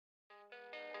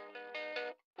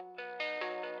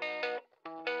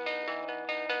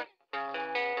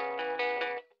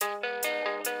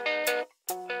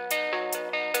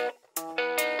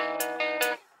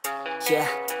Yeah,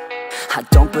 I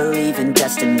don't believe in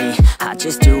destiny, I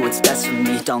just do what's best for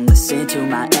me. Don't listen to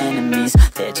my enemies,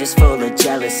 they're just full of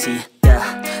jealousy.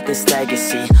 Yeah, this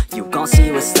legacy, you gon'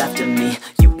 see what's left of me.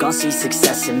 You gon' see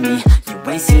success in me,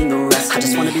 you ain't seen the rest of me. I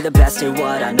just wanna be the best at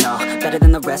what I know, better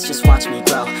than the rest, just watch me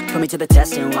grow. Put me to the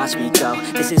test and watch me go.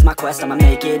 This is my quest, I'ma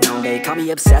make it known. They call me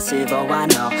obsessive, oh I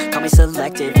know. Call me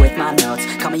selective with my notes,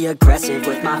 call me aggressive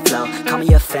with my flow. Call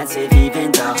me offensive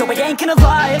even though Joe, I ain't gonna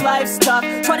lie, life's tough.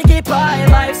 Try to get by,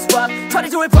 life's rough. Try to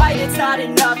do it right, it's not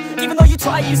enough. Even though you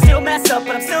try, you still mess up.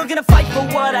 But I'm still gonna fight for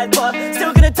what I love,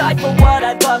 still gonna die for what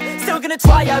I love. Still gonna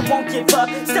try, I won't give up.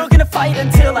 Still gonna fight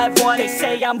until I've won. They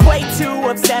say I'm way too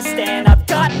obsessed and I've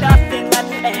got nothing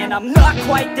left, and I'm not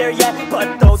quite there yet,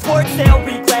 but those words they'll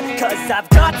regret. Cause I've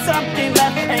got something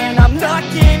left and I'm not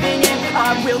giving in.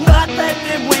 I will not let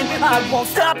them win, I won't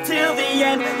stop till the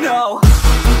end, no.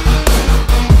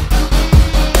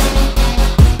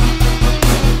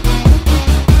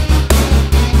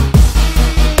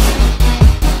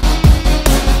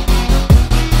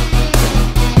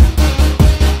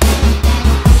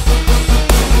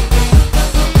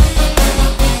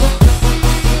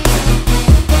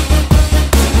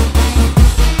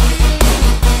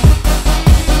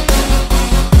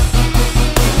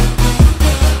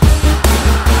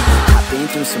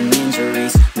 Some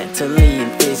injuries, mentally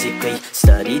and physically.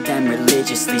 Studied them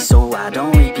religiously so I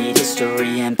don't repeat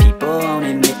history. And people won't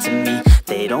admit to me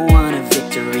they don't want a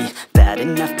victory bad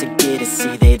enough to get a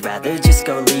C. They'd rather just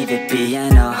go leave it be.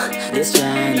 And this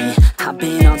journey I've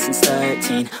been on since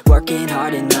 13, working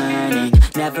hard and learning,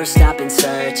 never stopping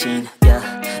searching.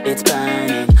 Yeah, it's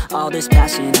burning, all this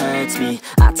passion hurts me.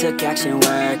 I took action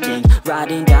working,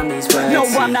 writing down these words. No,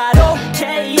 I'm not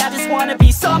okay, I just wanna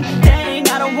be something.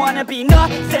 I don't wanna be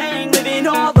nothing, living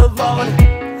all alone.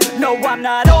 No, I'm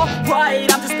not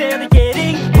alright, I'm just barely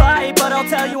getting by. But I'll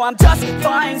tell you I'm just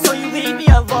fine, so you leave me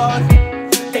alone.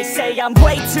 They say I'm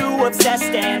way too obsessed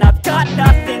and I've got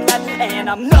nothing left, and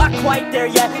I'm not quite there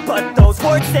yet, but those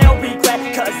words they'll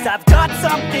regret. Cause I've got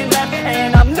something left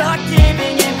and I'm not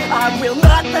giving in. I will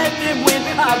not let them win,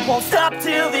 I won't stop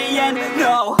till the end,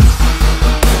 no.